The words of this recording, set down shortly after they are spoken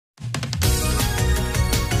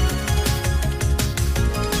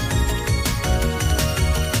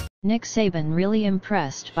Nick Saban really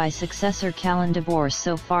impressed by successor Kalen DeBoer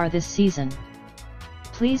so far this season.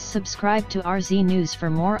 Please subscribe to RZ News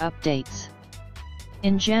for more updates.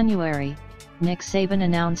 In January, Nick Saban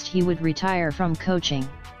announced he would retire from coaching.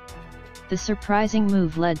 The surprising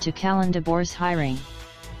move led to Kalen DeBoer's hiring.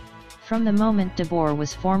 From the moment DeBoer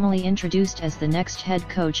was formally introduced as the next head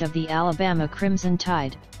coach of the Alabama Crimson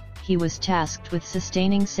Tide, he was tasked with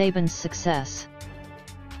sustaining Saban's success.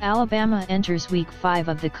 Alabama enters Week 5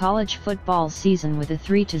 of the college football season with a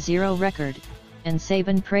 3-0 record, and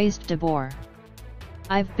Saban praised DeBoer.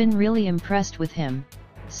 "I've been really impressed with him,"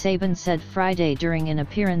 Saban said Friday during an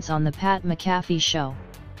appearance on the Pat McAfee Show.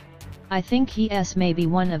 "I think he's maybe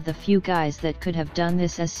one of the few guys that could have done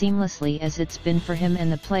this as seamlessly as it's been for him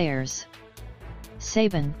and the players."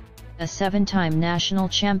 Saban, a 7-time national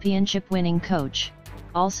championship-winning coach,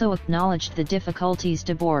 also acknowledged the difficulties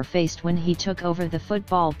DeBoer faced when he took over the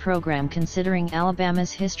football program considering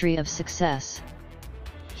Alabama's history of success.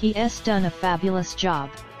 "He's done a fabulous job,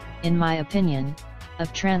 in my opinion,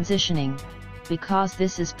 of transitioning, because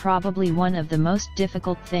this is probably one of the most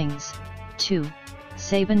difficult things, too,"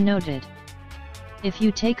 Saban noted. "If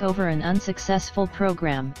you take over an unsuccessful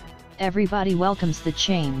program, everybody welcomes the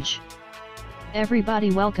change.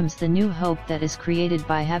 Everybody welcomes the new hope that is created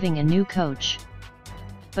by having a new coach.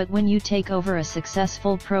 But when you take over a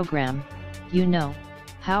successful program, you know,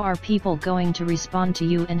 how are people going to respond to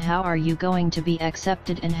you and how are you going to be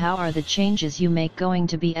accepted and how are the changes you make going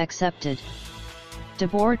to be accepted."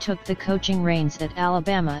 DeBoer took the coaching reins at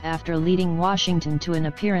Alabama after leading Washington to an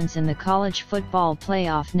appearance in the college football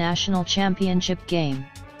playoff national championship game.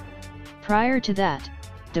 Prior to that,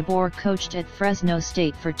 DeBoer coached at Fresno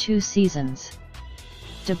State for 2 seasons.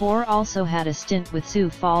 DeBoer also had a stint with Sioux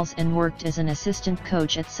Falls and worked as an assistant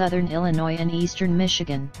coach at Southern Illinois and Eastern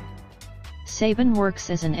Michigan. Saban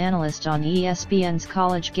works as an analyst on ESPN's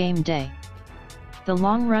College Game Day. The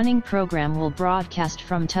long-running program will broadcast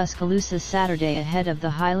from Tuscaloosa Saturday ahead of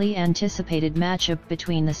the highly anticipated matchup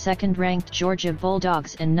between the second-ranked Georgia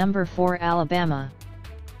Bulldogs and number 4 Alabama.